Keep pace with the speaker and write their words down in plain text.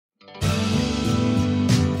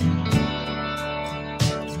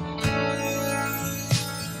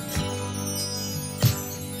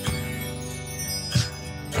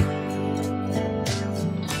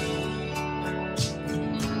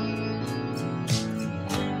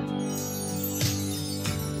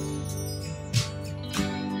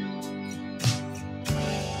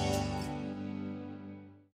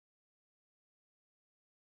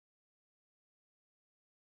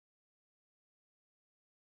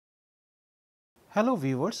Hello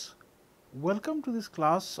viewers, welcome to this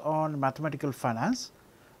class on mathematical finance.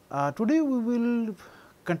 Today we will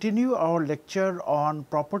continue our lecture on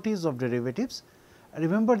properties of derivatives.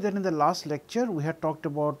 Remember that in the last lecture we had talked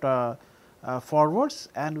about forwards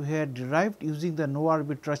and we had derived using the no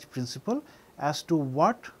arbitrage principle as to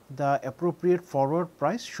what the appropriate forward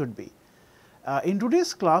price should be. In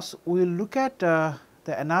today's class we will look at the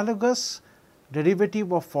analogous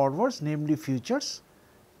derivative of forwards, namely futures,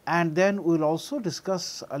 and then we will also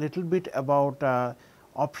discuss a little bit about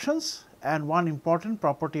options and one important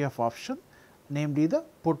property of option, namely the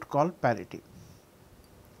put call parity.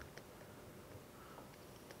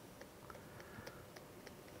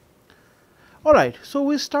 All right, so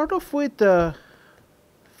we start off with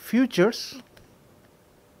futures.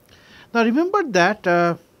 Now remember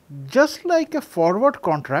that just like a forward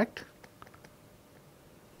contract,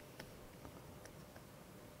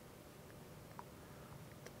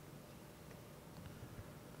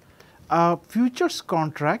 a futures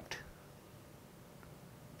contract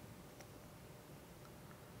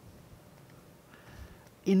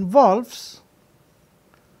involves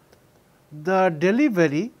the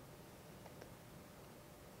delivery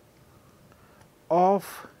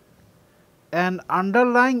of an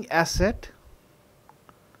underlying asset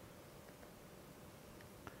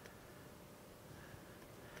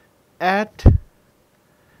at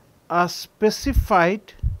a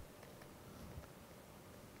specified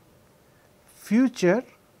future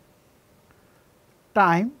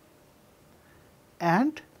time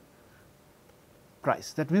and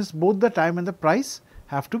price. That means both the time and the price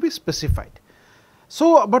have to be specified.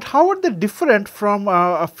 So, but how are they different from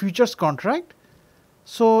a futures contract?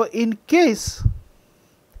 So, in case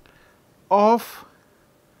of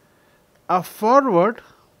a forward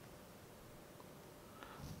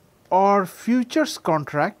or futures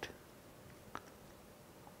contract,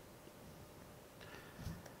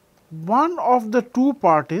 one of the two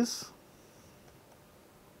parties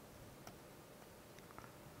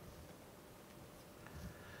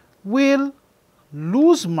will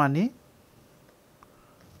lose money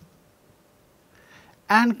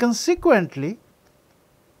and consequently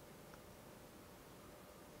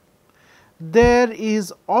there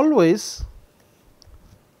is always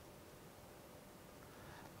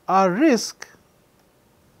a risk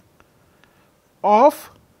of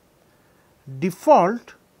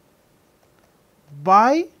default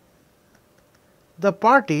by the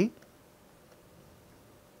party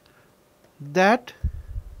that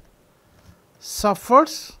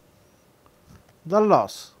suffers the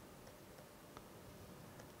loss.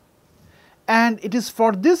 And it is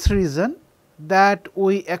for this reason that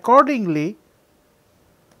we accordingly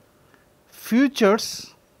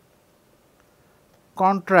futures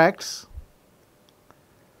contracts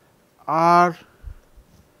are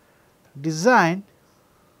designed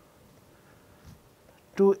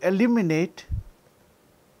to eliminate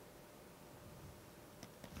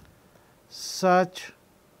such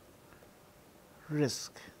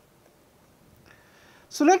risk.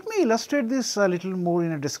 So, let me illustrate this a little more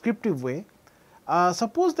in a descriptive way.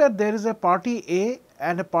 Suppose that there is a party A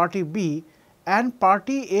and a party B, and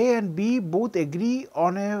party A and B both agree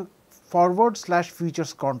on a forward /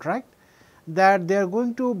 futures contract that they are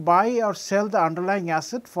going to buy or sell the underlying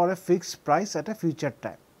asset for a fixed price at a future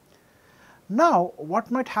time. Now,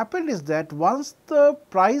 what might happen is that once the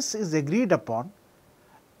price is agreed upon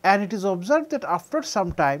and it is observed that after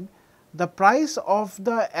some time the price of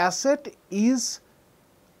the asset is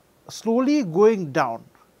slowly going down.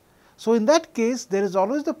 So, in that case there is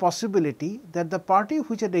always the possibility that the party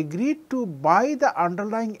which had agreed to buy the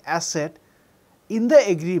underlying asset in the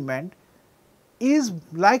agreement is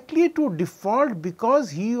likely to default because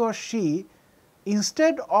he or she,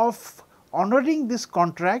 instead of honoring this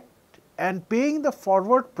contract and paying the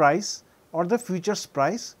forward price or the futures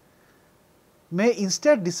price, may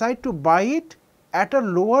instead decide to buy it at a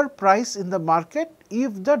lower price in the market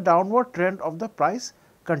if the downward trend of the price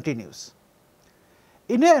continues.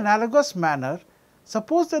 In an analogous manner,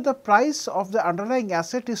 suppose that the price of the underlying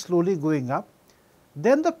asset is slowly going up,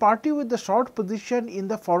 then the party with the short position in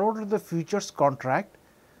the forward or the futures contract,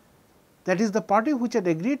 that is the party which had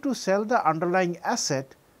agreed to sell the underlying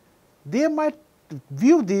asset, they might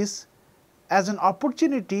view this as an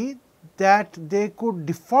opportunity that they could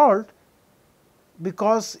default,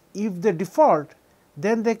 because if they default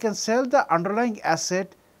then they can sell the underlying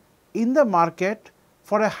asset in the market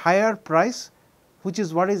for a higher price, which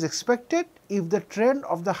is what is expected if the trend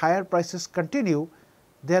of the higher prices continue,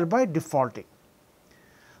 thereby defaulting.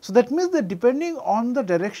 So, that means that depending on the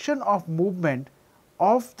direction of movement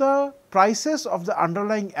of the prices of the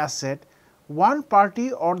underlying asset, one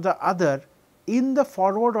party or the other in the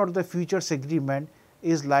forward or the futures agreement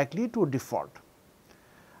is likely to default.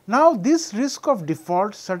 Now, this risk of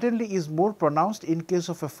default certainly is more pronounced in case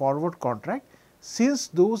of a forward contract, since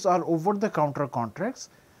those are over the counter contracts.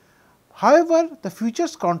 However, the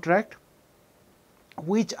futures contract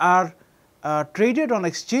which are traded on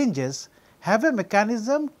exchanges have a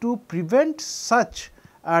mechanism to prevent such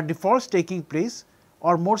defaults taking place,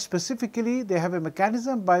 or more specifically they have a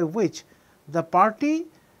mechanism by which the party,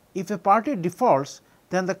 if a party defaults,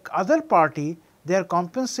 then the other party, they are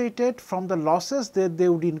compensated from the losses that they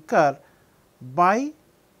would incur by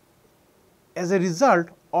as a result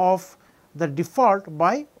of the default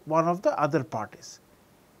by one of the other parties.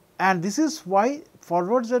 And this is why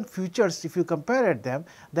forwards and futures, if you compare at them,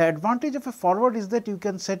 the advantage of a forward is that you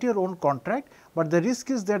can set your own contract, but the risk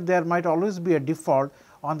is that there might always be a default.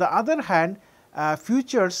 On the other hand,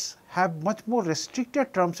 futures have much more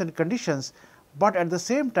restricted terms and conditions, but at the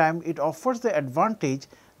same time it offers the advantage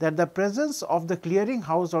that the presence of the clearing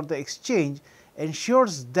house or the exchange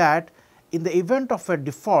ensures that in the event of a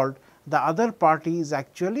default, the other party is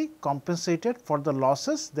actually compensated for the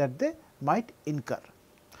losses that they might incur.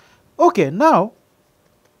 Okay, now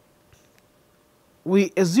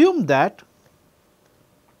we assume that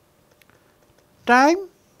time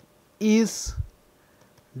is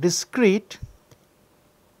discrete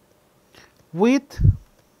with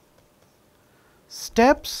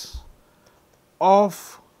steps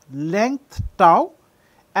of length tau,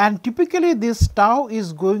 and typically this tau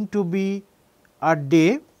is going to be a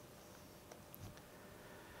day.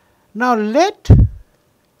 Now, let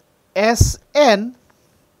S n,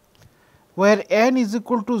 where n is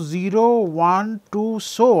equal to 0, 1, 2,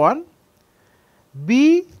 so on,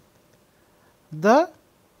 be the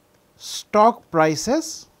stock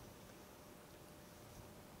prices,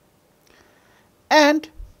 and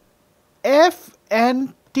f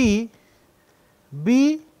n t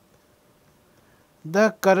be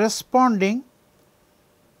the corresponding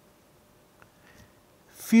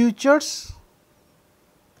futures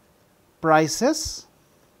prices,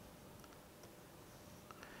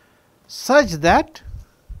 such that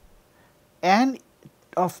n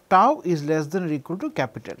of tau is less than or equal to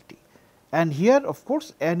capital T, and here of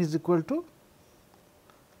course n is equal to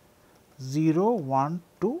 0, 1,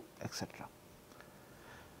 2, etc.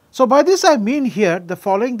 So, by this I mean here the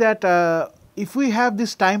following, that if we have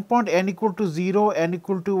this time point n equal to 0, n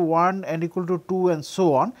equal to 1, n equal to 2 and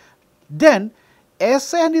so on, then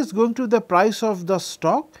S n is going to be the price of the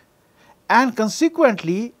stock, and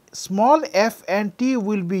consequently small f and t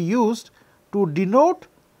will be used to denote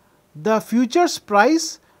the futures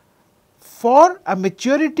price for a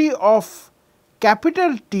maturity of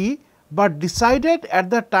capital T, but decided at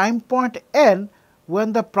the time point n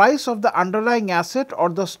when the price of the underlying asset or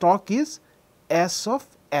the stock is S of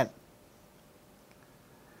n.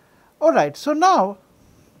 All right. So, now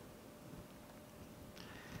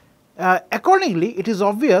accordingly it is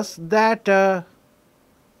obvious that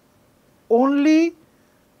only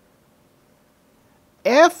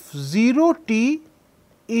f 0 t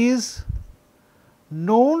is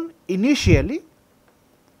known initially,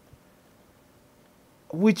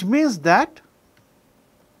 which means that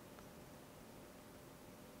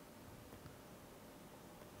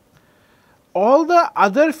all the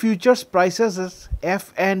other futures prices as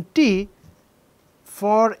f and t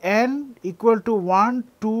for n equal to 1,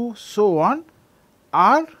 2, so on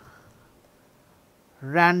are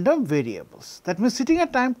random variables. That means, sitting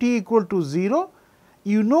at time t equal to 0,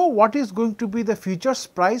 you know what is going to be the futures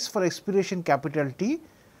price for expiration capital T,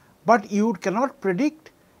 but you cannot predict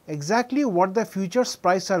exactly what the futures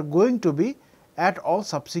price are going to be at all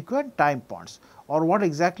subsequent time points, or what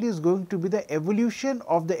exactly is going to be the evolution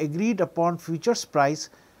of the agreed upon futures price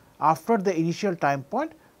after the initial time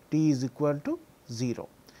point t is equal to 0,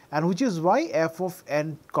 and which is why f of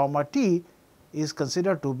n comma t is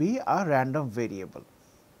considered to be a random variable.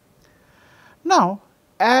 Now,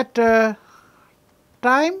 at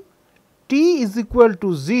time t is equal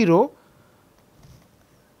to 0,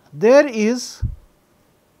 there is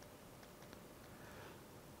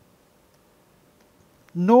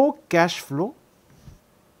no cash flow,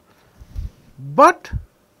 but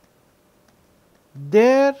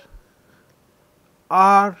there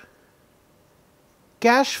are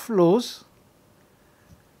cash flows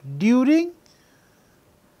during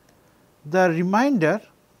the remainder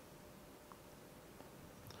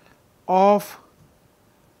of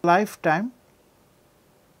lifetime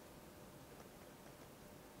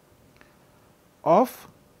of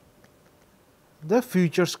the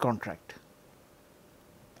futures contract.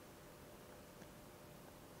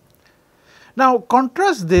 Now,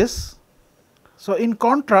 contrast this. So, in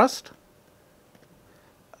contrast,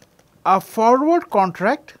 a forward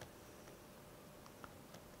contract,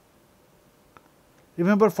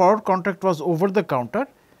 remember forward contract was over the counter,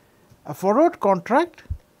 a forward contract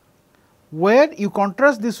where you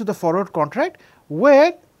contrast this with a forward contract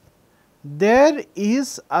where there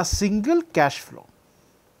is a single cash flow.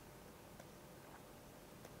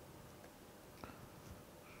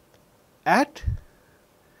 At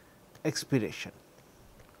expiration.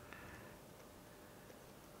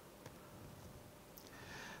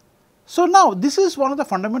 So, now this is one of the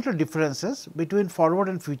fundamental differences between forward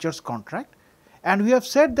and futures contract, and we have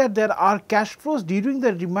said that there are cash flows during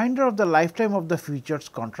the remainder of the lifetime of the futures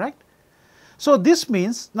contract. So, this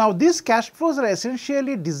means now these cash flows are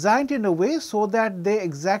essentially designed in a way so that they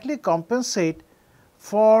exactly compensate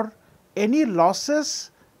for any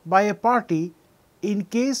losses by a party in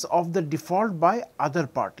case of the default by other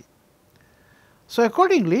party. So,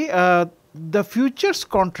 accordingly, the futures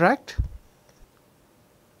contract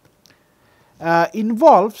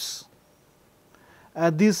involves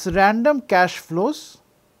these random cash flows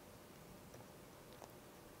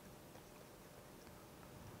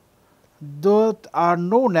that are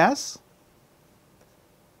known as,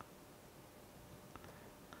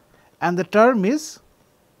 and the term is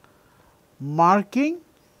marking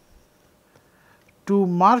to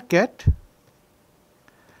market,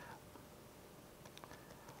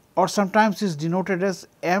 or sometimes is denoted as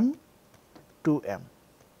M to M.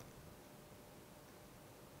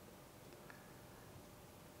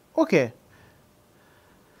 Okay.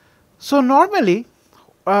 So, normally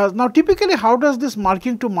now typically how does this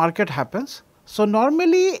marking to market happens? So,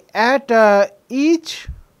 normally at each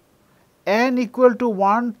n equal to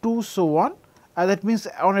 1, 2, so on, that means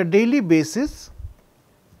on a daily basis,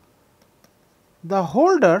 the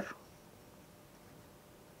holder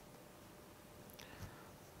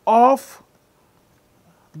of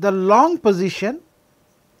the long position,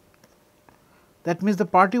 that means the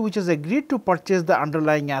party which has agreed to purchase the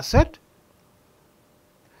underlying asset,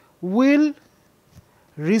 will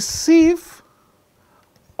receive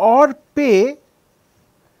or pay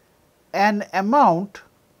an amount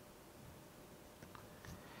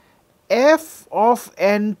f of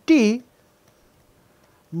n t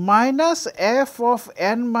minus f of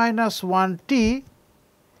n minus 1 t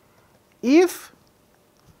if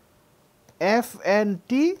f n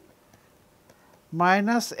t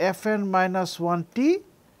minus f n minus 1 t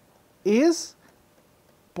is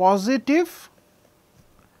positive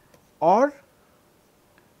or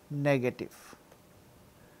negative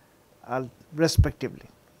respectively.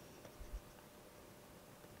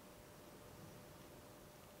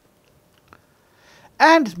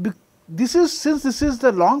 And this is, since this is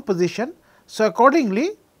the long position, so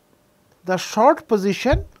accordingly the short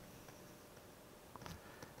position,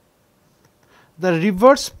 the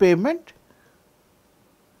reverse payment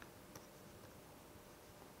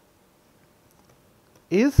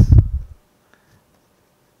is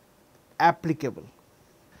applicable.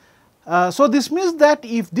 So, this means that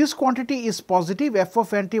if this quantity is positive f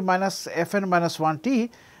of n t minus f n minus 1 t,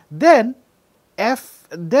 then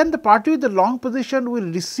the party with the long position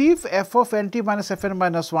will receive f of n t minus f n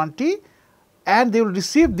minus 1 t, and they will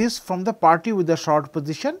receive this from the party with the short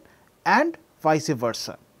position and vice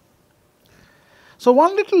versa. So,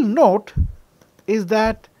 one little note is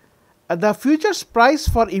that the futures price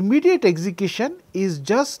for immediate execution is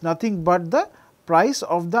just nothing but the price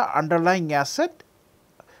of the underlying asset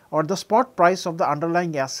or the spot price of the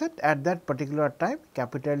underlying asset at that particular time,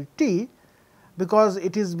 capital T, because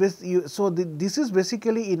it is so this is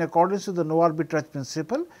basically in accordance with the no arbitrage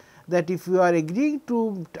principle, that if you are agreeing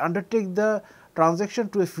to undertake the transaction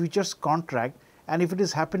to a futures contract and if it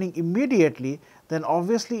is happening immediately, then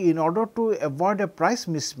obviously in order to avoid a price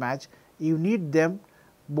mismatch, you need them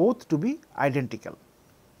both to be identical.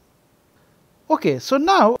 Okay, so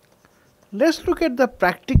now let us look at the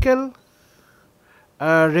practical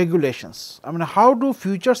regulations. I mean, how do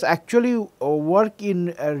futures actually work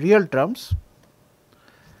in real terms?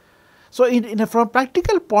 So, from a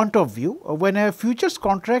practical point of view, when a futures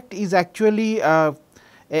contract is actually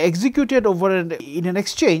executed over in an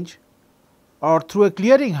exchange or through a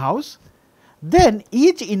clearing house, then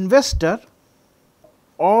each investor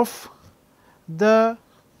of the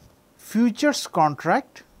futures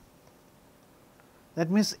contract, that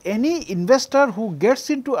means any investor who gets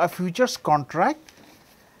into a futures contract,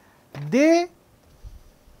 they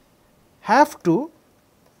have to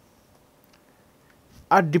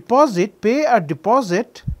pay a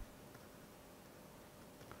deposit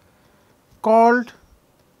called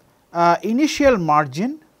initial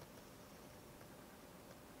margin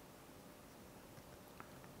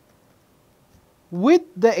with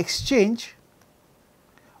the exchange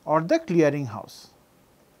or the clearing house.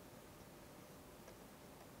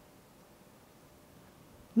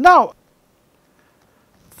 Now,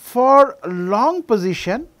 for long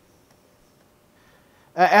position,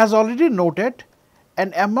 as already noted,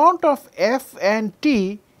 an amount of f and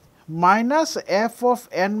t minus f of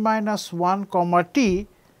n minus 1 comma t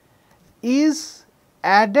is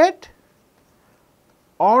added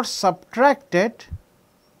or subtracted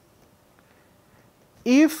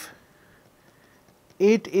if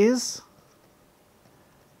it is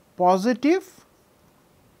positive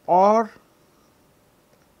or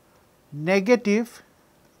negative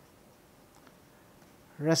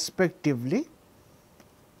respectively.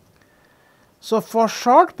 So, for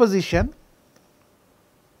short position,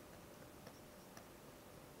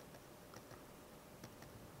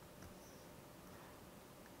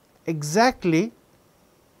 exactly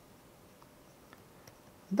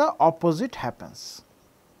the opposite happens.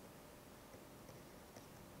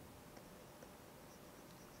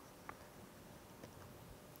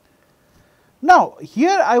 Now,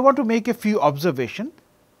 here I want to make a few observations.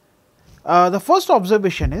 The first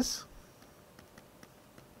observation is,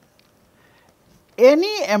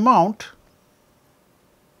 any amount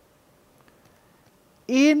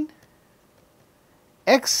in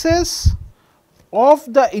excess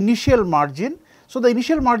of the initial margin. So, the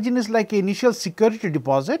initial margin is like initial security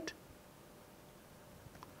deposit,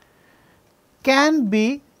 can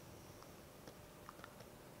be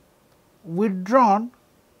withdrawn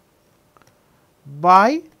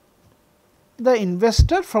by the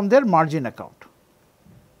investor from their margin account.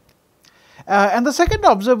 And the second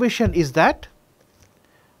observation is that,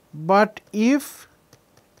 but if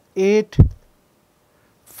it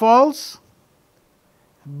falls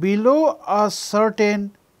below a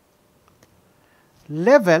certain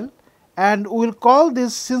level, and we will call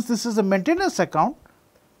this, since this is a maintenance account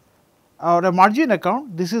or a margin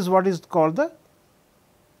account, this is what is called the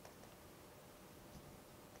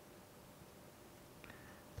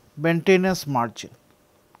maintenance margin.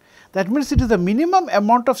 That means, it is the minimum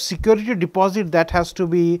amount of security deposit that has to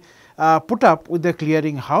be put up with the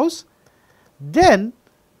clearing house. Then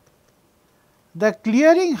the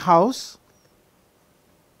clearing house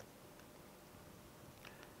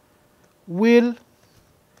will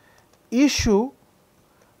issue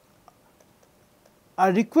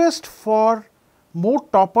a request for more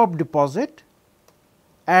top up deposit,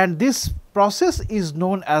 and this process is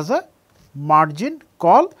known as a margin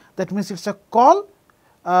call. That means, it is a call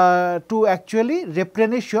to actually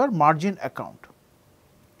replenish your margin account.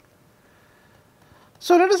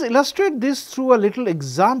 So, let us illustrate this through a little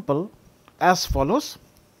example as follows.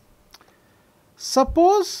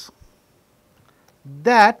 Suppose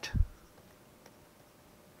that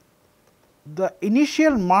the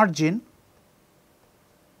initial margin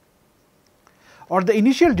or the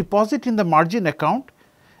initial deposit in the margin account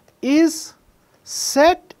is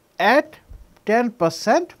set at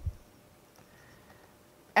 10%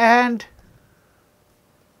 and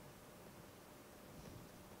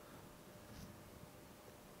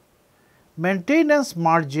maintenance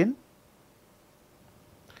margin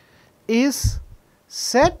is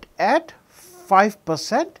set at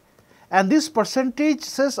 5%, and these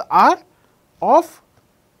percentages are of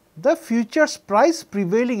the futures price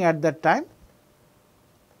prevailing at that time.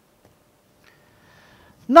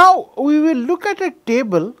 Now, we will look at a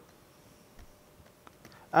table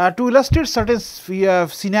to illustrate certain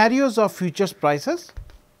scenarios of futures prices.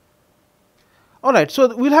 Alright, so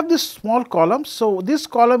we will have this small column. So, this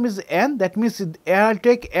column is n, that means I will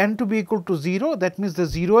take n to be equal to 0, that means the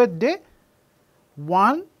 0th day,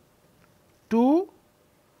 1, 2,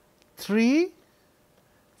 3,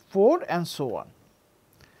 4 and so on.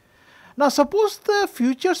 Now, suppose the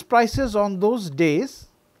futures prices on those days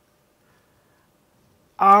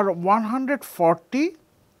are 140,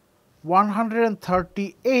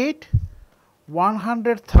 138,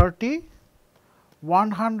 130,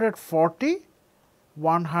 140,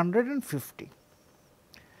 150.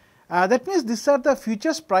 That means, these are the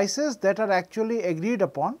futures prices that are actually agreed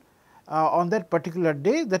upon on that particular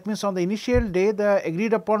day. That means, on the initial day, the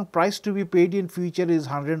agreed upon price to be paid in future is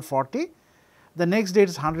 140, the next day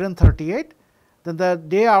is 138, then the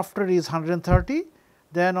day after is 130,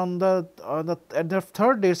 then on the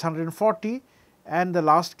third day is 140, and the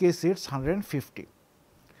last case it's 150.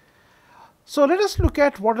 So, let us look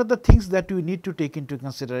at what are the things that we need to take into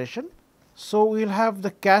consideration. So, we will have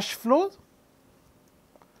the cash flow,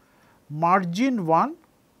 margin 1,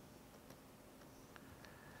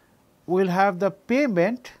 we will have the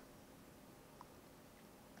payment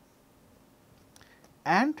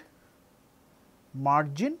and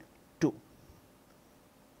margin 2.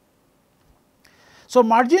 So,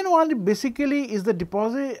 margin 1 basically is the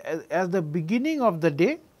deposit as the beginning of the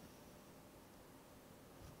day,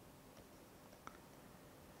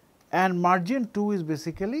 and margin 2 is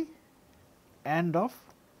basically end of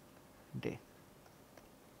day.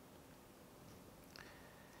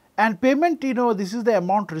 And payment, this is the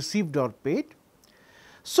amount received or paid.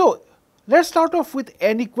 So, let us start off with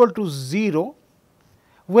n equal to 0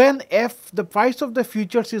 when f the price of the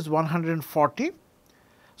futures is 140.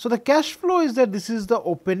 So, the cash flow is that this is the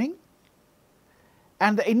opening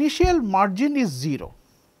and the initial margin is 0.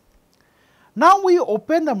 Now, we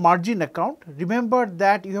open the margin account. Remember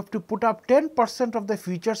that you have to put up 10% of the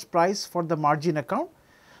futures price for the margin account.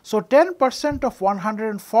 So, 10% of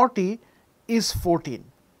 140 is 14.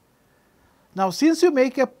 Now, since you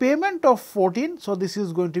make a payment of 14, so this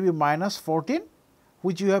is going to be minus 14,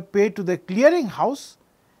 which you have paid to the clearing house,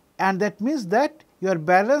 and that means that your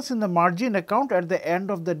balance in the margin account at the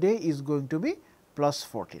end of the day is going to be plus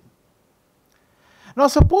 14. Now,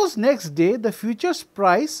 suppose next day the futures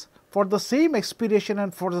price for the same expiration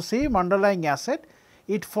and for the same underlying asset,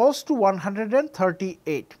 it falls to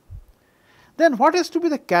 138. Then what has to be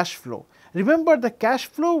the cash flow? Remember, the cash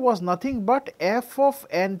flow was nothing but f of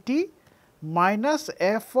n t minus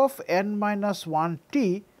f of n minus 1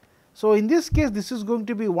 t. So, in this case this is going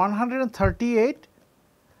to be 138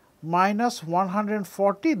 minus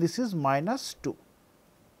 140, this is minus 2.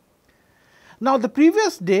 Now, the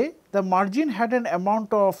previous day the margin had an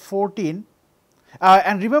amount of 14,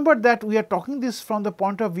 and remember that we are talking this from the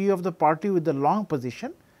point of view of the party with the long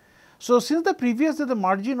position. So, since the previous day the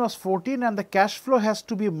margin was 14 and the cash flow has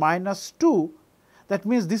to be minus 2, that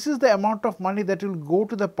means this is the amount of money that will go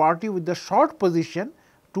to the party with the short position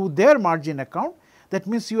to their margin account. That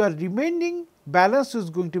means your remaining balance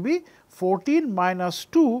is going to be 14 minus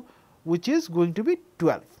 2, which is going to be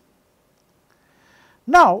 12.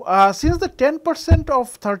 Now, since the 10%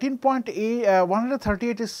 of 13.8,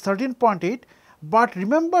 138 is 13.8, but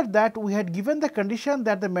remember that we had given the condition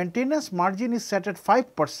that the maintenance margin is set at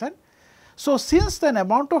 5%. So, since the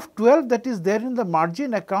amount of 12 that is there in the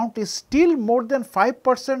margin account is still more than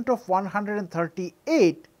 5% of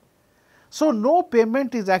 138, so no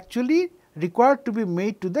payment is actually required to be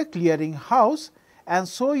made to the clearing house, and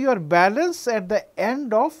so your balance at the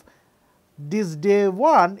end of this day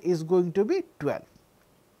 1 is going to be 12.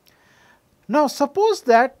 Now, suppose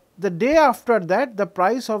that the day after that the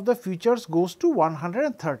price of the futures goes to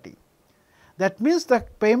 130. That means the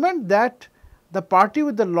payment that the party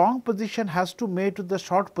with the long position has to make to the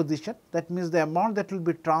short position, that means the amount that will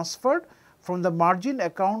be transferred from the margin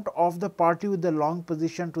account of the party with the long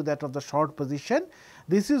position to that of the short position.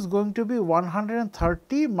 This is going to be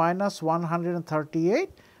 130 minus 138,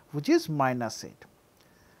 which is minus 8.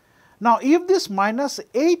 Now, if this minus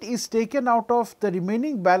 8 is taken out of the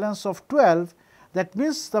remaining balance of 12, that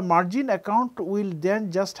means the margin account will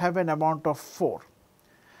then just have an amount of 4.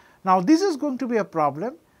 Now, this is going to be a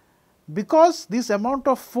problem because this amount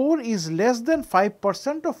of 4 is less than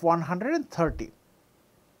 5% of 130,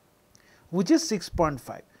 which is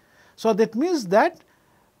 6.5. So, that means that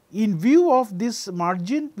in view of this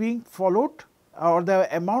margin being followed or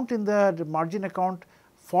the amount in the margin account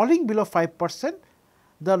falling below 5%,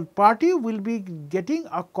 the party will be getting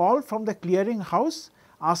a call from the clearing house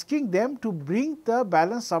asking them to bring the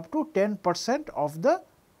balance up to 10% of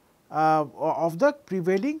the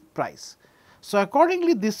prevailing price. So,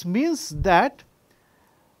 accordingly this means that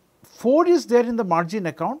 4 is there in the margin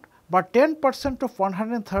account, but 10% of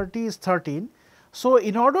 130 is 13. So,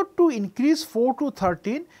 in order to increase 4 to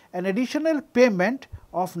 13, an additional payment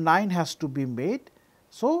of 9 has to be made.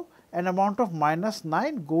 So, an amount of minus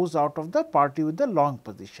 9 goes out of the party with the long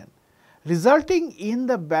position, resulting in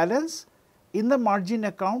the balance in the margin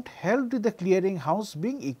account held with the clearing house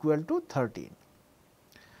being equal to 13.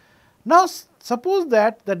 Now, suppose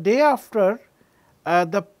that the day after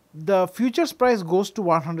the futures price goes to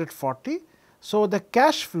 140. So, the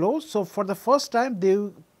cash flow, so for the first time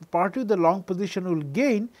the party with the long position will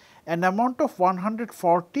gain an amount of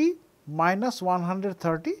 140 minus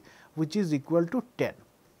 130, which is equal to 10.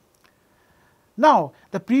 Now,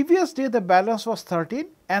 the previous day the balance was 13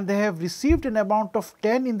 and they have received an amount of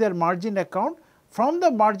 10 in their margin account from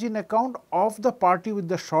the margin account of the party with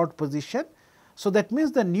the short position. So, that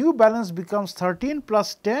means the new balance becomes 13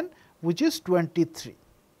 plus 10, which is 23.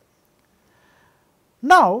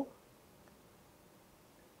 Now,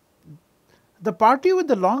 the party with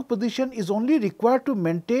the long position is only required to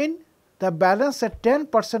maintain the balance at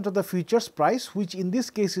 10% of the futures price, which in this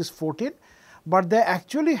case is 14, but they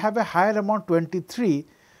actually have a higher amount 23.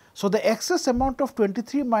 So, the excess amount of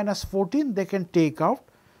 23 minus 14 they can take out.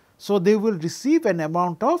 So, they will receive an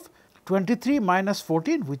amount of 23 minus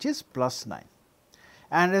 14, which is plus 9,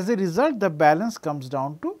 and as a result the balance comes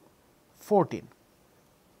down to 14.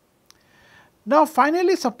 Now,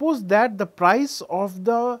 finally, suppose that the price of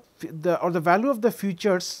the value of the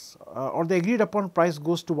futures or the agreed upon price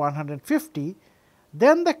goes to 150,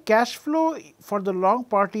 then the cash flow for the long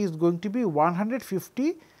party is going to be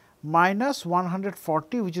 150 minus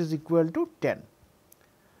 140, which is equal to 10.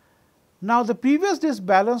 Now, the previous day's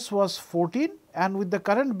balance was 14, and with the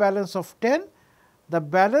current balance of 10, the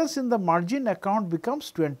balance in the margin account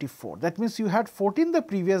becomes 24. That means, you had 14 the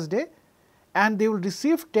previous day, and they will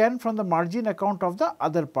receive 10 from the margin account of the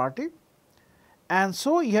other party, and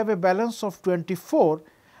so you have a balance of 24,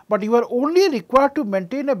 but you are only required to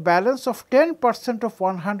maintain a balance of 10% of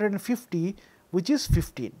 150, which is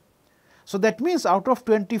 15. So, that means, out of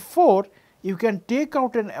 24 you can take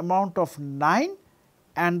out an amount of 9,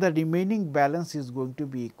 and the remaining balance is going to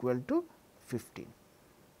be equal to 15,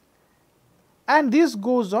 and this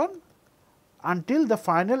goes on until the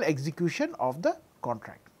final execution of the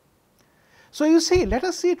contract. So, you see, let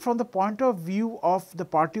us see it from the point of view of the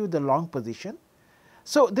party with the long position.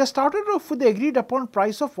 So, they started off with the agreed upon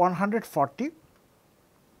price of 140.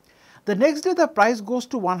 The next day the price goes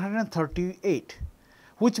to 138,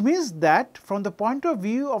 which means that from the point of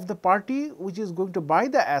view of the party which is going to buy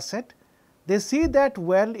the asset, they see that,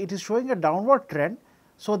 well, it is showing a downward trend.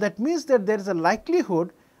 So, that means that there is a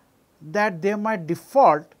likelihood that they might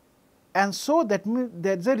default, and so that means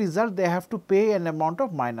as a result they have to pay an amount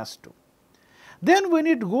of minus 2. Then when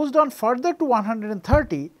it goes down further to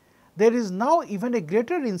 130, there is now even a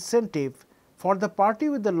greater incentive for the party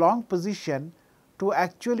with the long position to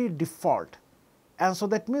actually default, and so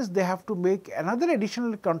that means they have to make another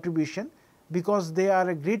additional contribution, because they are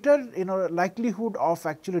a greater likelihood of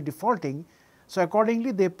actually defaulting. So,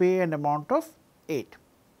 accordingly they pay an amount of 8.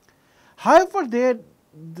 However,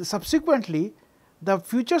 subsequently the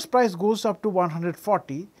futures price goes up to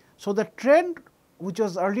 140. So, the trend which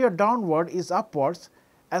was earlier downward is upwards,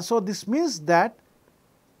 and so this means that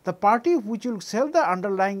the party which will sell the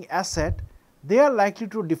underlying asset, they are likely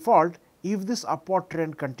to default if this upward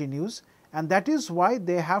trend continues, and that is why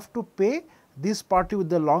they have to pay this party with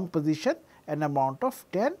the long position an amount of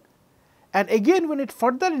 10. And again, when it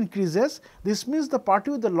further increases, this means the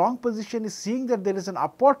party with the long position is seeing that there is an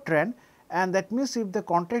upward trend, and that means if the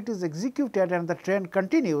contract is executed and the trend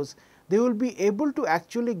continues, they will be able to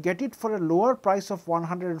actually get it for a lower price of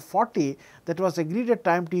 140 that was agreed at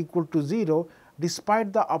time t equal to 0,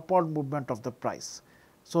 despite the upward movement of the price.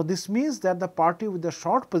 So, this means that the party with the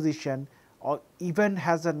short position even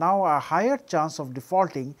has now a higher chance of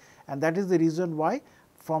defaulting, and that is the reason why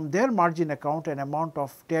from their margin account an amount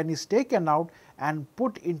of 10 is taken out and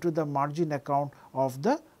put into the margin account of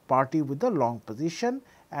the party with the long position,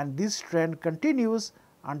 and this trend continues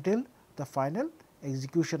until the final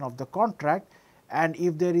execution of the contract. And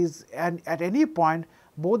if there is at any point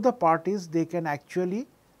both the parties, they can actually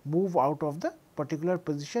move out of the particular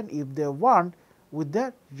position if they want, with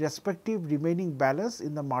the respective remaining balance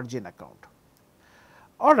in the margin account.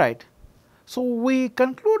 All right. So, we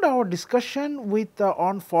conclude our discussion with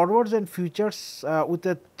on forwards and futures with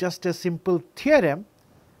just a simple theorem,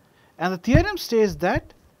 and the theorem says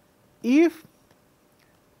that if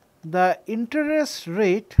the interest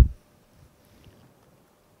rate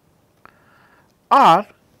R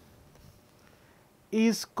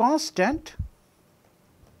is constant,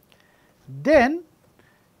 then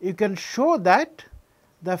you can show that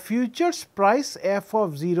the futures price f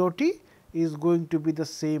of 0 t is going to be the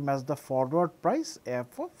same as the forward price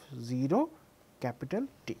f of 0 capital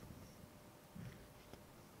T.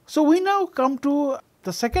 So, we now come to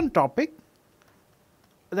the second topic,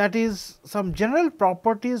 that is some general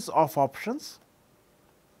properties of options.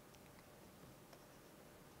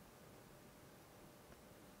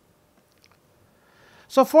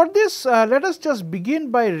 So, for this let us just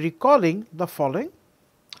begin by recalling the following.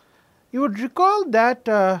 You would recall that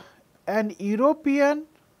an European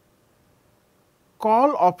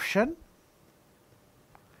call option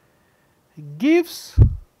gives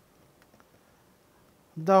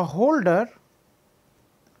the holder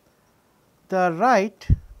the right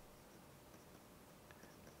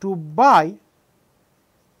to buy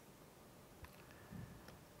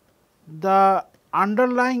the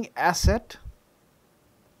underlying asset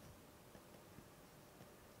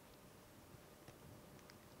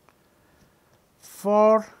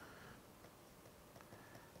for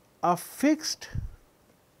a fixed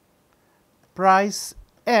price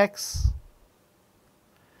x,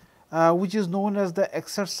 which is known as the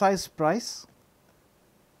exercise price,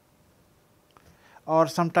 or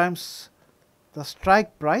sometimes the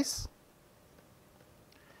strike price,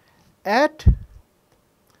 at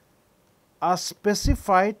a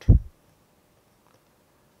specified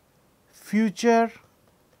future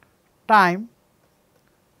time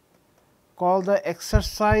called the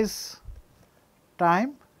exercise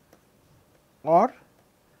time or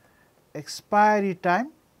expiry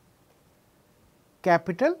time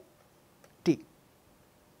capital T.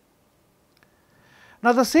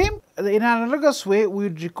 Now, the same in an analogous way we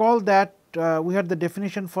would recall that we had the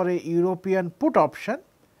definition for a European put option,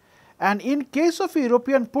 and in case of a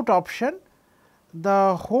European put option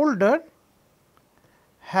the holder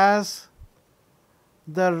has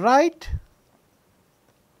the right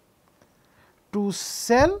to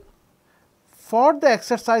sell for the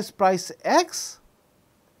exercise price X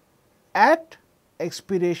at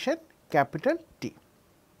expiration capital T.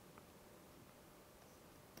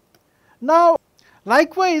 Now,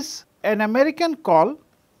 likewise an American call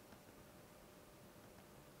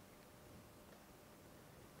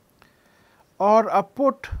or a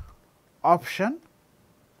put option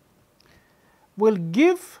will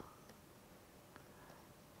give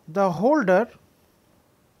the holder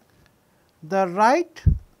the right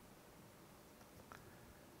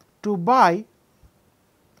to buy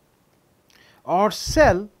or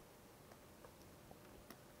sell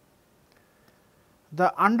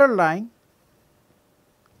the underlying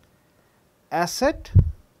asset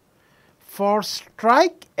for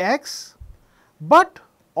strike X, but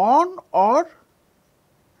on or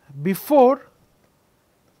before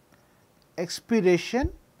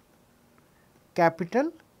expiration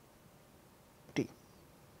capital T.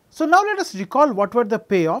 So, now let us recall what were the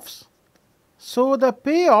payoffs. So, the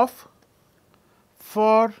payoff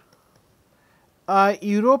for a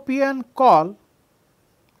European call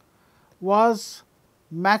was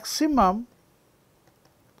maximum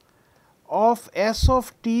of S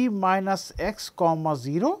of t minus x comma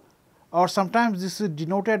 0, or sometimes this is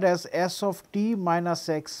denoted as S of t minus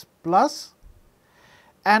x plus,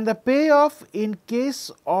 and the payoff in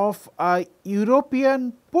case of a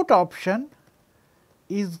European put option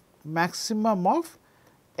is maximum of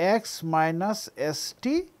x minus S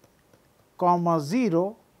t comma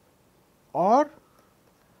 0 or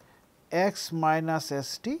x minus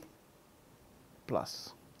S t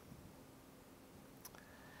plus.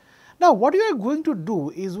 Now, what you are going to do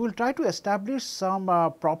is we will try to establish some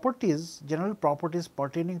properties, general properties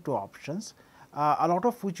pertaining to options, a lot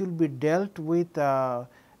of which will be dealt with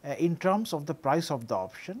in terms of the price of the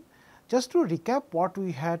option. Just to recap what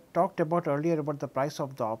we had talked about earlier about the price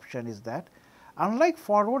of the option is that unlike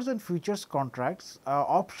forwards and futures contracts,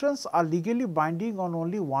 options are legally binding on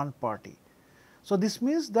only one party. So, this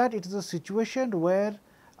means that it is a situation where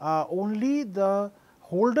only the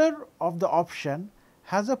holder of the option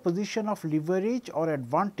has a position of leverage or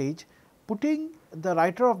advantage, putting the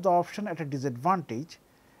writer of the option at a disadvantage,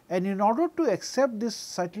 and in order to accept this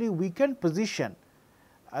slightly weakened position,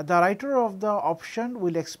 the writer of the option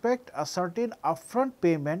will expect a certain upfront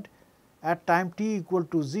payment at time t equal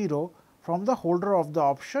to 0 from the holder of the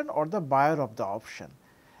option or the buyer of the option,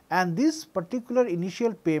 and this particular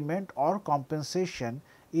initial payment or compensation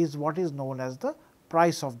is what is known as the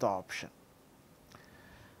price of the option.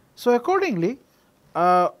 So, accordingly,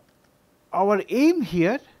 our aim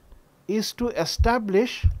here is to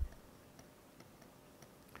establish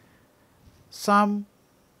some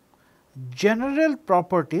general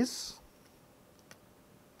properties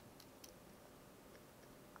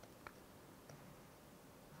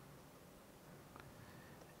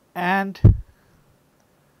and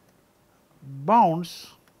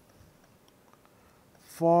bounds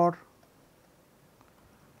for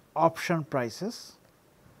option prices,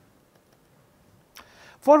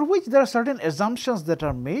 for which there are certain assumptions that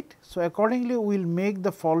are made. So, accordingly we will make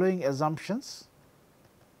the following assumptions.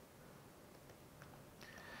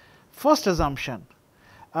 First assumption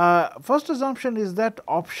is that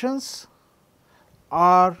options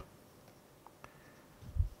are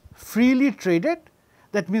freely traded,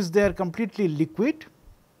 that means they are completely liquid.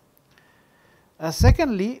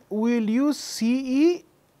 Secondly, we will use CE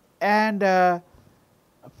and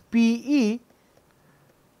PE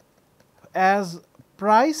as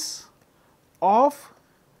price of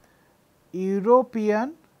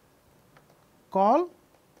European call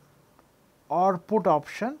or put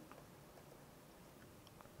option.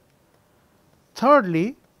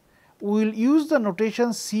 Thirdly, we will use the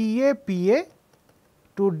notation CA PA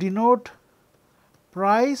to denote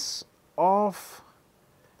price of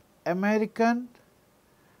American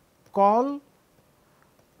call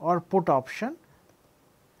or put option.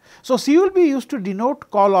 So, C will be used to denote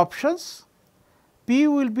call options, P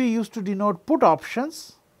will be used to denote put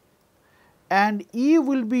options, and E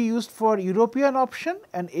will be used for European option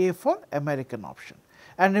and A for American option.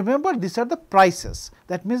 And remember, these are the prices,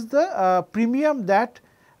 that means the premium that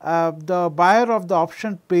the buyer of the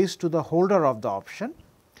option pays to the holder of the option.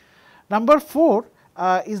 Number 4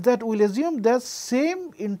 is that we will assume the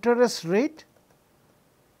same interest rate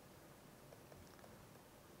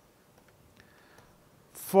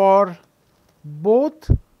for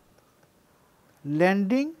both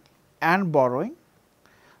lending and borrowing.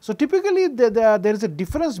 So, typically there is a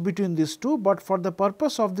difference between these two, but for the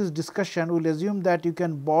purpose of this discussion we will assume that you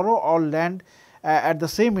can borrow or lend at the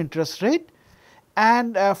same interest rate,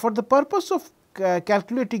 and for the purpose of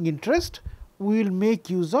calculating interest we will make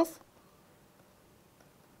use of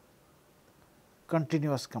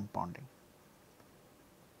continuous compounding.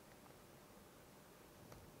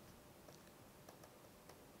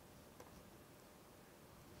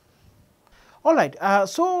 All right.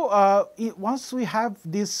 Once we have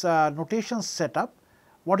this notation set up,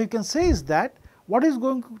 what you can say is that what is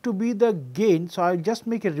going to be the gain. So, I will just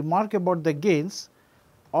make a remark about the gains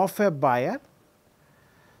of a buyer.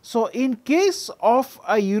 So, in case of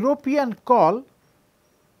a European call,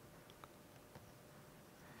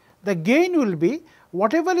 the gain will be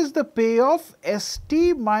whatever is the payoff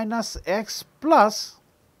ST minus X plus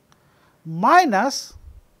minus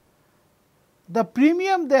the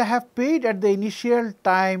premium they have paid at the initial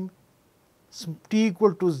time t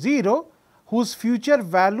equal to 0, whose future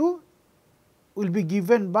value will be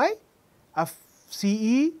given by a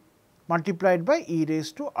CE multiplied by e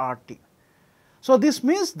raised to RT. So, this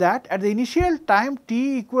means that at the initial time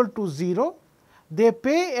t equal to 0, they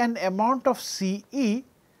pay an amount of CE,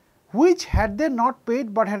 which had they not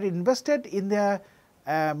paid, but had invested in their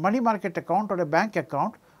money market account or a bank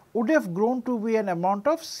account, would have grown to be an amount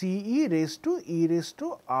of CE raised to e raised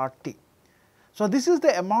to RT. So, this is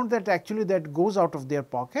the amount that actually that goes out of their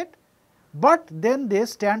pocket, but then they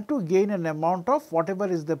stand to gain an amount of whatever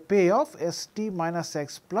is the payoff ST minus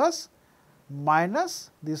X plus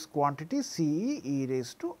minus this quantity CE e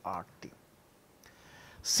raised to RT.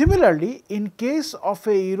 Similarly, in case of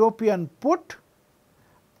a European put,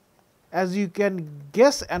 as you can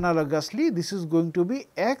guess analogously, this is going to be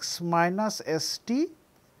X minus ST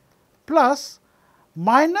plus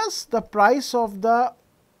minus the price of the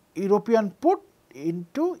European put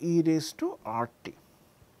into e raised to RT.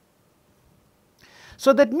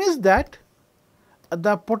 So, that means that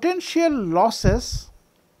the potential losses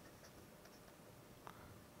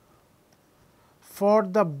for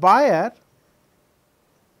the buyer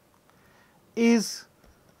is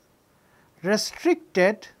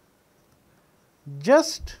restricted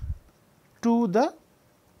just to the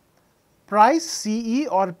price CE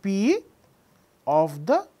or PE of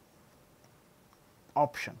the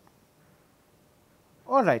option.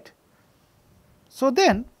 All right. So,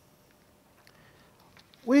 then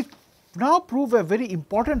we now prove a very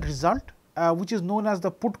important result which is known as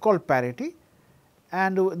the put-call parity,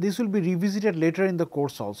 and this will be revisited later in the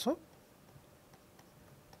course also.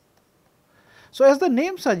 So, as the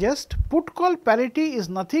name suggests, put-call parity is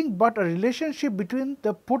nothing but a relationship between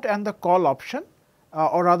the put and the call option,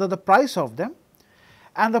 or rather the price of them,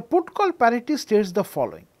 and the put-call parity states the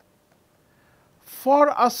following.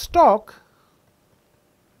 For a stock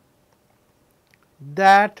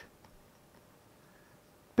that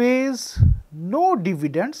pays no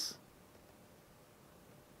dividends,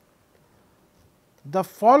 the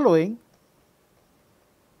following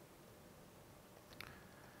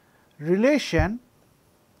relation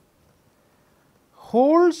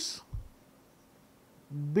holds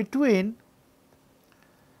between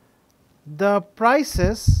the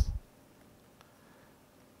prices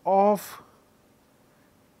of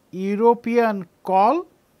European call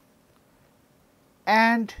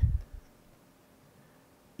and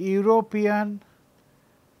European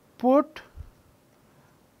put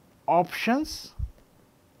options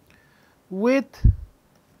with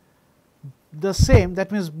the same,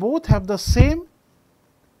 that means both have the same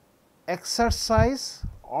exercise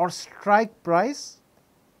or strike price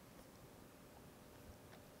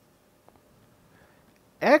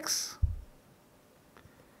X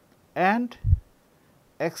and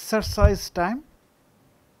exercise time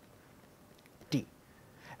T,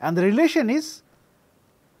 and the relation is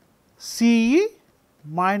CE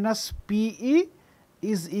minus PE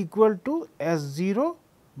is equal to S0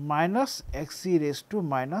 minus XE raised to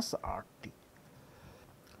minus RT.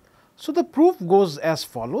 So, the proof goes as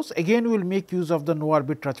follows. Again, we will make use of the no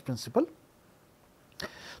arbitrage principle.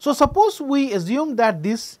 So, suppose we assume that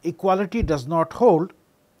this equality does not hold.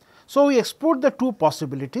 So, we explore the two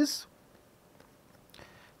possibilities.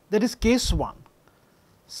 That is case 1.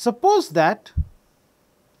 Suppose that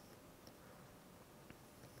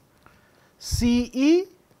CE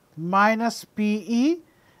minus PE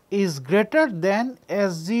is greater than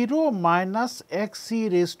S0 minus XC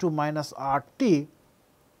raised to minus RT,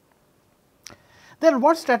 then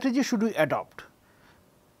what strategy should we adopt?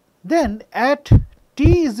 Then at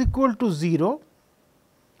t is equal to 0,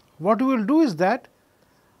 what we will do is that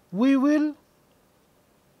we will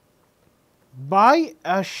buy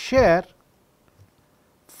a share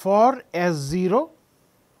for S0,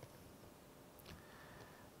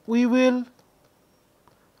 we will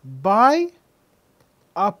buy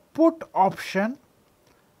a put option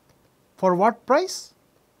for what price?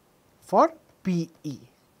 For PE.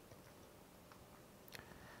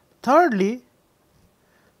 Thirdly,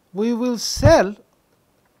 we will sell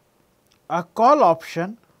a call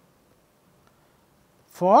option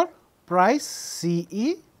for price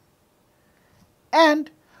CE,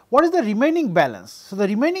 and what is the remaining balance? So, the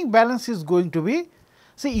remaining balance is going to be,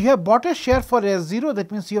 see, you have bought a share for S0,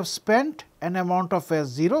 that means you have spent an amount of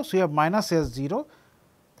S0, so you have minus S0.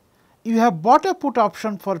 You have bought a put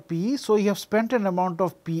option for PE, so you have spent an amount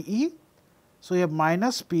of PE, so you have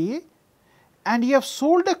minus PE, and you have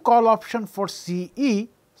sold a call option for CE,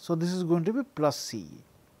 so this is going to be plus CE.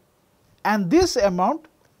 And this amount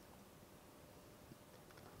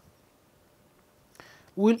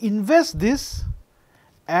will invest this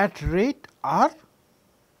at rate R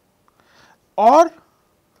or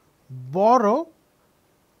borrow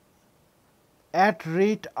at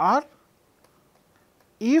rate R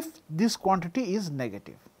if this quantity is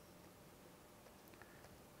negative.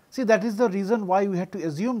 See, that is the reason why we had to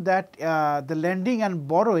assume that the lending and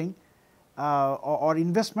borrowing or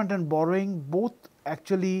investment and borrowing both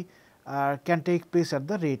actually can take place at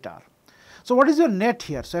the rate R. So, what is your net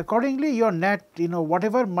here? So, accordingly your net,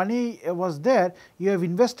 whatever money was there, you have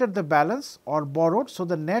invested the balance or borrowed. So,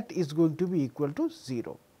 the net is going to be equal to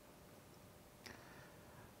 0.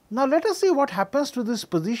 Now, let us see what happens to this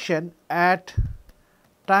position at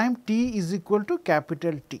time t is equal to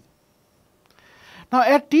capital T. Now,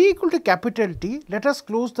 at t equal to capital T, let us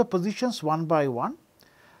close the positions one by one.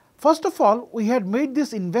 First of all, we had made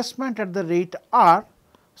this investment at the rate R.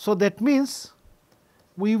 So, that means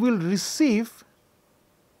we will receive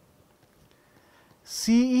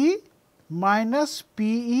CE minus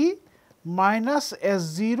PE minus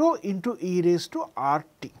S0 into e raised to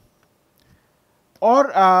RT,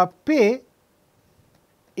 or pay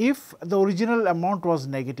if the original amount was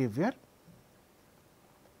negative here.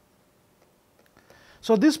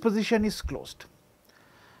 So, this position is closed.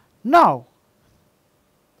 Now,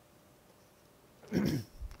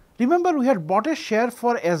 remember we had bought a share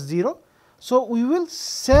for S0. So, we will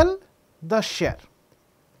sell the share.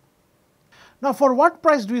 Now, for what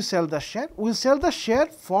price do we sell the share? We will sell the share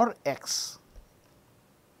for X.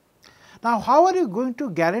 Now, how are you going to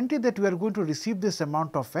guarantee that we are going to receive this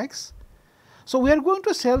amount of X? So, we are going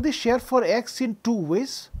to sell the share for X in two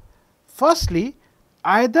ways. Firstly,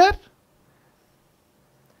 either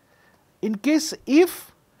in case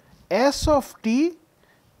if S of t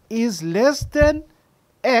is less than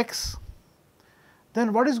X,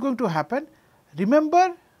 then what is going to happen?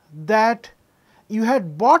 Remember that you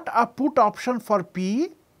had bought a put option for PE,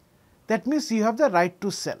 that means you have the right to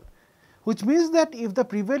sell, which means that if the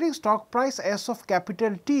prevailing stock price S of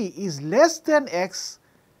capital T is less than X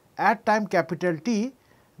at time capital T,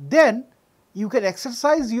 then you can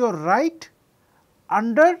exercise your right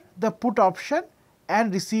under the put option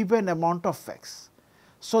and receive an amount of X.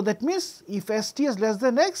 So, that means if ST is less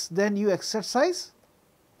than X, then you exercise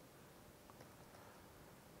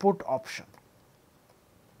put option.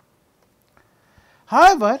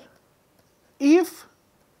 However, if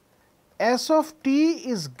S of t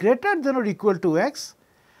is greater than or equal to X,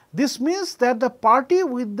 this means that the party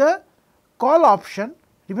with the call option,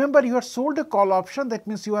 remember you had sold a call option, that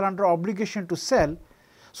means you are under obligation to sell.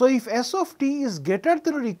 So, if S of t is greater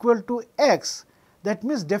than or equal to X, that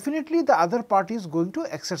means definitely the other party is going to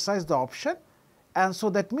exercise the option, and so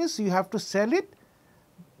that means you have to sell it,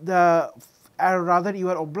 rather you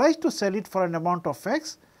are obliged to sell it for an amount of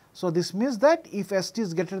X. So, this means that if ST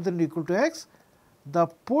is greater than or equal to X, the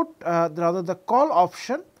rather the call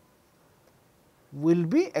option will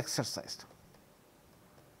be exercised.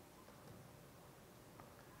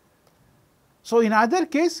 So, in either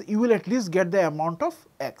case you will at least get the amount of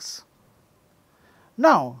X.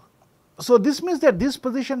 Now, so this means that this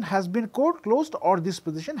position has been closed or this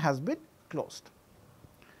position has been closed.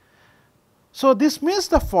 So, this means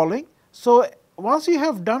the following. So, once you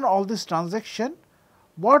have done all this transaction,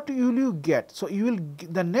 what will you get? So, you will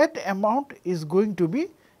the net amount is going to be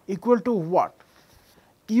equal to what?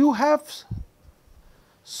 You have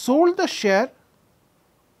sold the share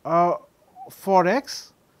for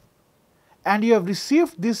X, and you have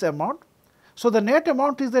received this amount. So, the net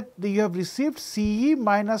amount is that you have received CE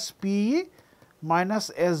minus PE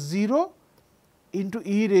minus S0 into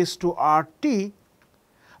e raised to RT,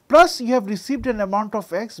 plus you have received an amount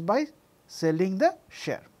of x by selling the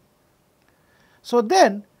share. So,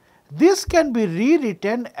 then this can be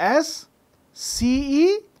rewritten as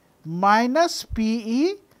CE minus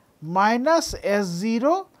PE minus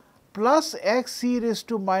S0 plus x e raised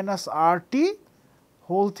to minus RT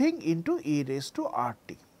whole thing into e raised to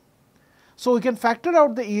RT. So, we can factor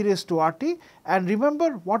out the e raised to RT, and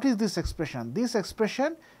remember what is this expression? This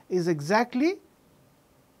expression is exactly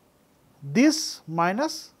this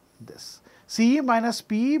minus this, CE minus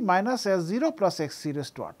PE minus S0 plus x e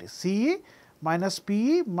raised to RT, CE minus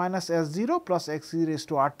PE minus S0 plus x e raised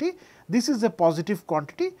to RT. This is a positive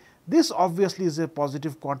quantity, this obviously is a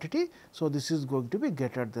positive quantity. So, this is going to be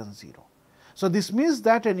greater than 0. So, this means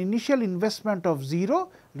that an initial investment of 0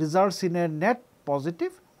 results in a net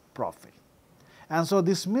positive profit, and so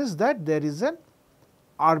this means that there is an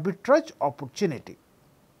arbitrage opportunity,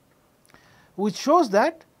 which shows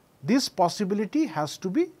that this possibility has to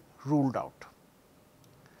be ruled out.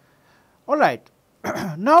 All right.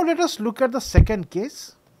 Now, let us look at the second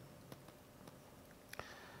case.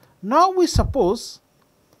 Now, we suppose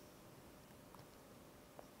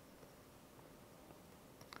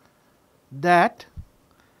that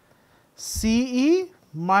CE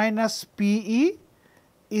minus PE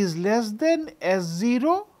is less than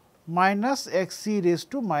S0 minus XE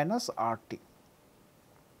raised to minus RT.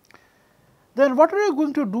 Then what are we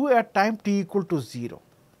going to do at time t equal to 0?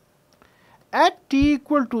 At t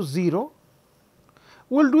equal to 0,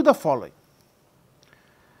 we will do the following.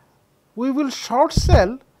 We will short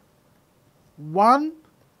sell one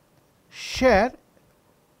share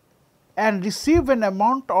and receive an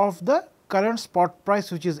amount of the current spot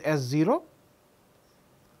price, which is S0,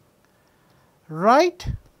 write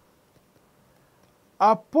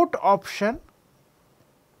a put option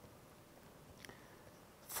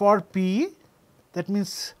for PE, that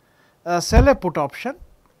means sell a put option,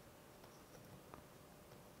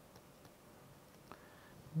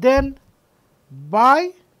 then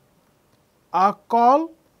buy a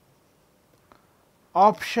call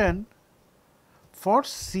option for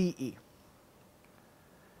CE.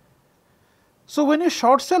 So, when you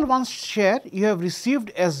short sell one share, you have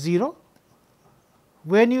received S0.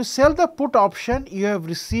 When you sell the put option, you have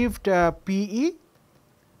received PE,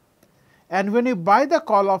 and when you buy the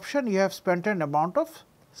call option, you have spent an amount of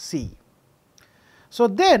CE. So,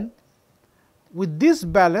 then with this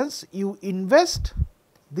balance, you invest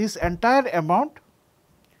this entire amount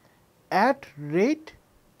at rate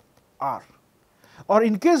R, or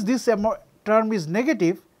in case this term is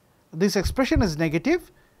negative, this expression is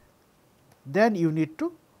negative, then you need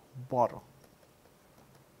to borrow.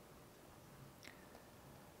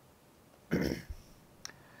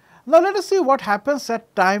 Now, let us see what happens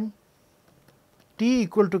at time t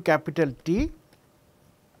equal to capital T.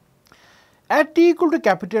 At t equal to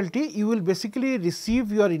capital T, you will basically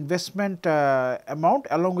receive your investment amount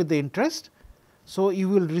along with the interest. So, you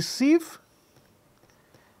will receive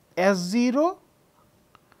S0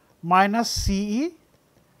 minus CE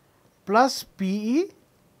plus PE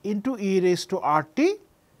into e raised to RT,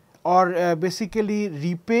 or basically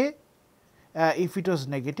repay if it was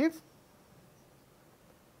negative.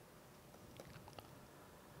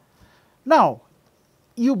 Now,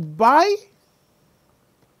 you buy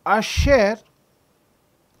a share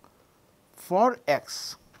for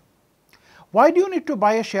X. Why do you need to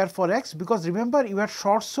buy a share for X? Because remember, you had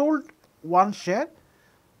short sold one share.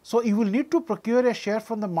 So, you will need to procure a share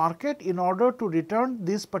from the market in order to return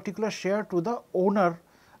this particular share to the owner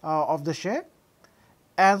of the share,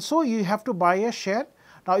 and so you have to buy a share.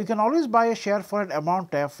 Now, you can always buy a share for an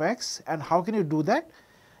amount of X, and how can you do that?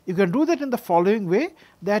 You can do that in the following way,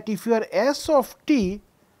 that if your S of t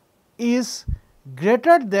is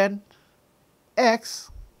greater than X,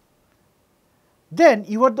 then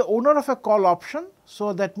you are the owner of a call option.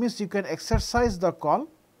 So, that means you can exercise the call,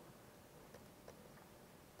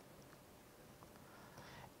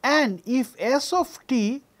 and if S of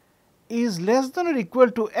t is less than or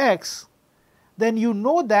equal to X, then you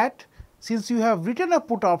know that since you have written a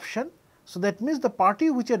put option, so that means the party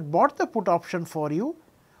which had bought the put option for you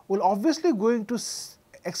will obviously going to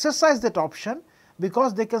exercise that option,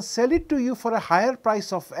 because they can sell it to you for a higher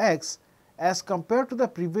price of X as compared to the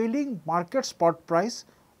prevailing market spot price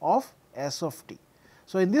of S of t.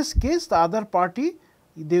 So, in this case, the other party,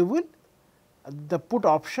 they will, the put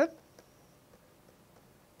option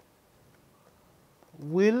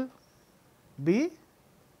will be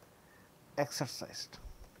exercised.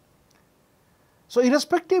 So,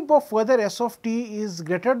 irrespective of whether s of t is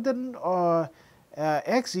greater than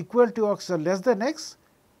x, equal to x or less than x,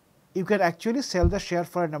 you can actually sell the share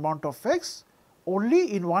for an amount of x.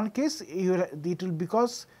 Only in one case it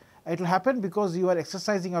will happen because you are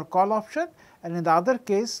exercising your call option, and in the other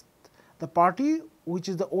case the party which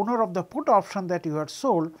is the owner of the put option that you had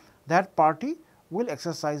sold, that party will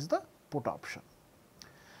exercise the put option.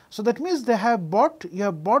 So, that means they have bought, you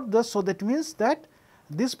have bought this. So, that means that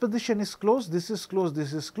this position is closed, this is closed,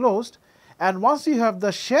 this is closed, and once you have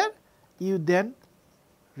the share, you then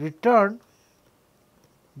return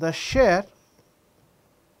the share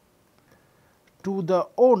to the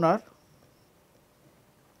owner,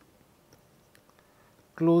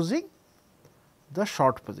 closing the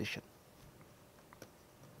short position.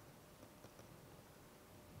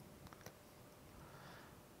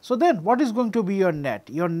 So, then what is going to be your net?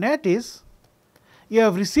 Your net is, you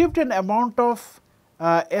have received an amount of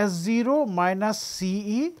S0 minus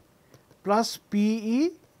CE plus PE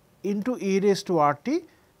into e raised to RT,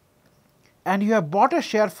 and you have bought a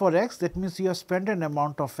share for x, that means you have spent an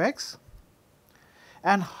amount of x.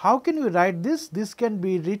 And how can you write this? This can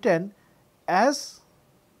be written as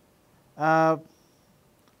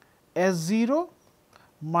S0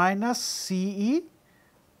 minus CE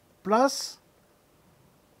plus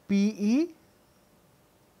PE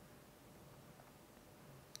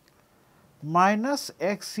minus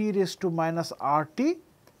x e raised to minus RT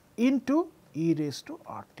into e raised to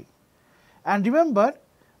RT. And remember,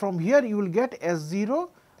 from here you will get S0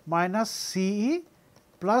 minus CE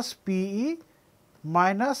plus PE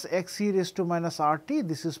minus x e raised to minus RT,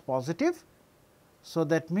 this is positive. So,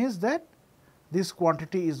 that means that this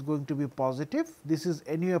quantity is going to be positive, this is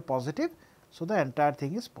anyway positive. So, the entire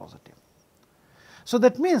thing is positive. So,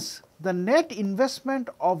 that means the net investment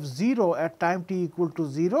of 0 at time t equal to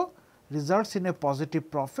 0 results in a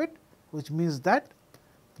positive profit, which means that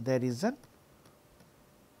there is an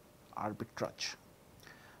arbitrage.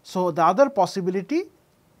 So, the other possibility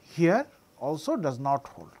here also does not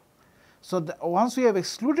hold. So, once we have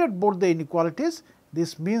excluded both the inequalities,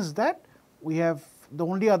 this means that we have the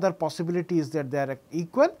only other possibility is that they are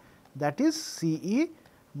equal, that is CE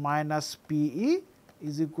minus PE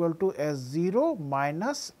is equal to S0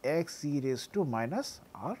 minus x e raised to minus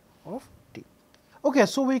R of t. Okay,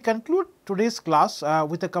 so, we conclude today's class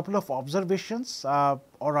with a couple of observations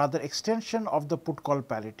or rather extension of the put call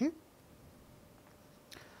parity.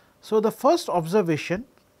 So, the first observation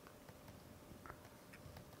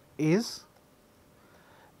is,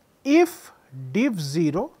 if div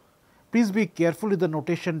 0, please be careful with the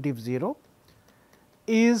notation div 0,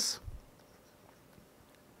 is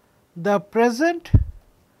the present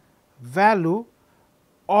value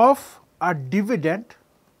of a dividend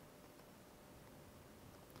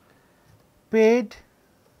paid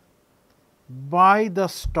by the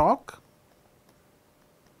stock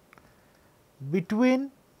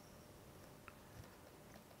between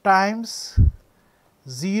times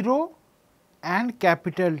 0 and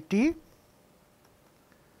capital T,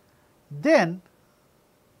 then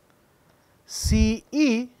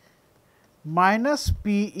CE minus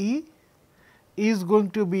PE is going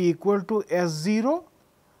to be equal to S0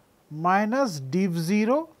 minus div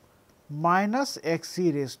 0 minus x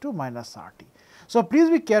e raised to minus RT. So, please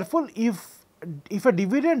be careful, if a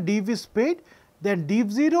dividend div is paid, then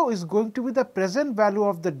div 0 is going to be the present value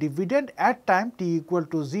of the dividend at time t equal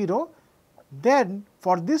to 0. Then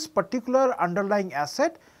for this particular underlying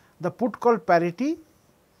asset, the put call parity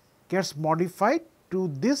gets modified to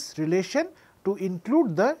this relation to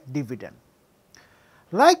include the dividend.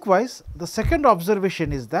 Likewise, the second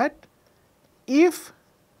observation is that if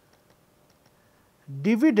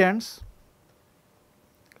dividends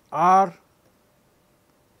are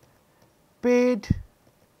paid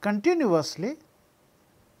continuously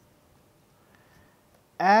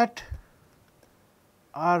at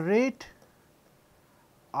a rate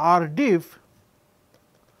R div,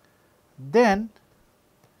 then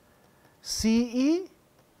CE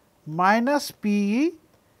minus PE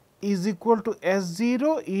is equal to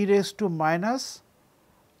S0 e raised to minus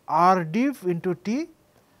R div into T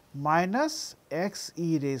minus x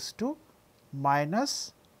e raised to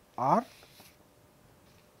minus R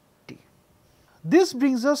T. This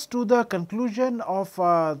brings us to the conclusion of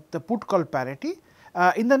the put call parity.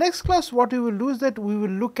 In the next class, what we will do is that we will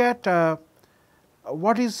look at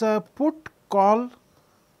what is a put call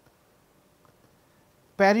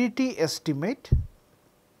parity estimate,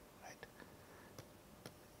 right,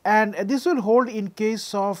 and this will hold in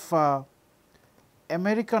case of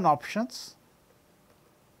American options,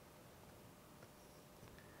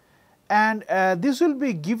 and this will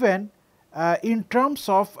be given in terms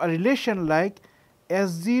of a relation like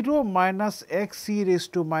S0 minus x e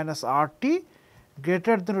raised to minus RT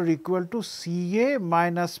greater than or equal to CA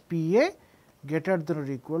minus PA greater than or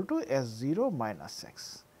equal to S0 minus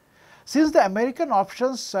x. Since the American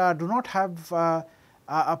options do not have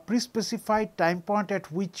a pre-specified time point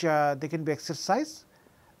at which they can be exercised,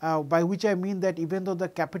 by which I mean that even though the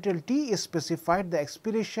capital T is specified, the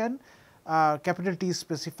expiration capital T is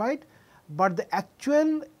specified, but the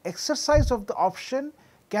actual exercise of the option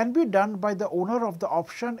can be done by the owner of the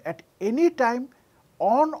option at any time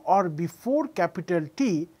on or before capital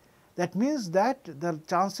T. That means that the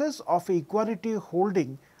chances of equality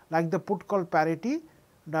holding like the put call parity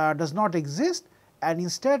does not exist, and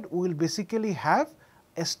instead we will basically have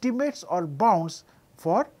estimates or bounds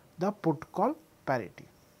for the put call parity.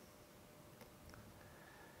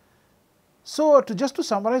 So, just to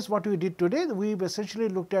summarize what we did today, we have essentially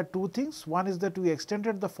looked at two things. One is that we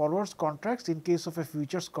extended the forwards contracts in case of a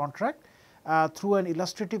futures contract through an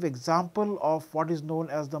illustrative example of what is known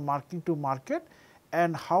as the marking to market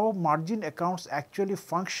and how margin accounts actually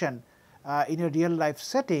function in a real life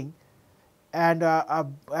setting. And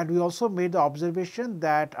we also made the observation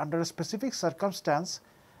that under a specific circumstance,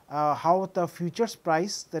 how the futures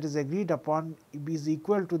price that is agreed upon is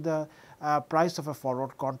equal to the price of a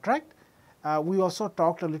forward contract. We also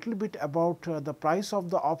talked a little bit about the price of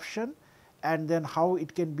the option and then how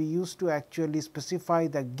it can be used to actually specify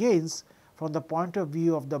the gains from the point of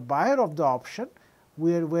view of the buyer of the option,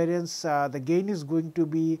 whereas the gain is going to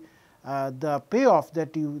be the payoff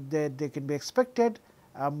that they can be expected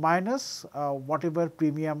minus whatever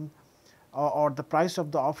premium or the price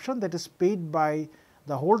of the option that is paid by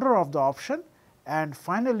the holder of the option. And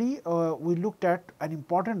finally, we looked at an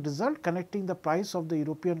important result connecting the price of the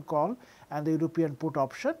European call and the European put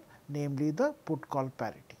option, namely the put call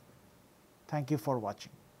parity. Thank you for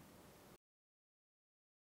watching.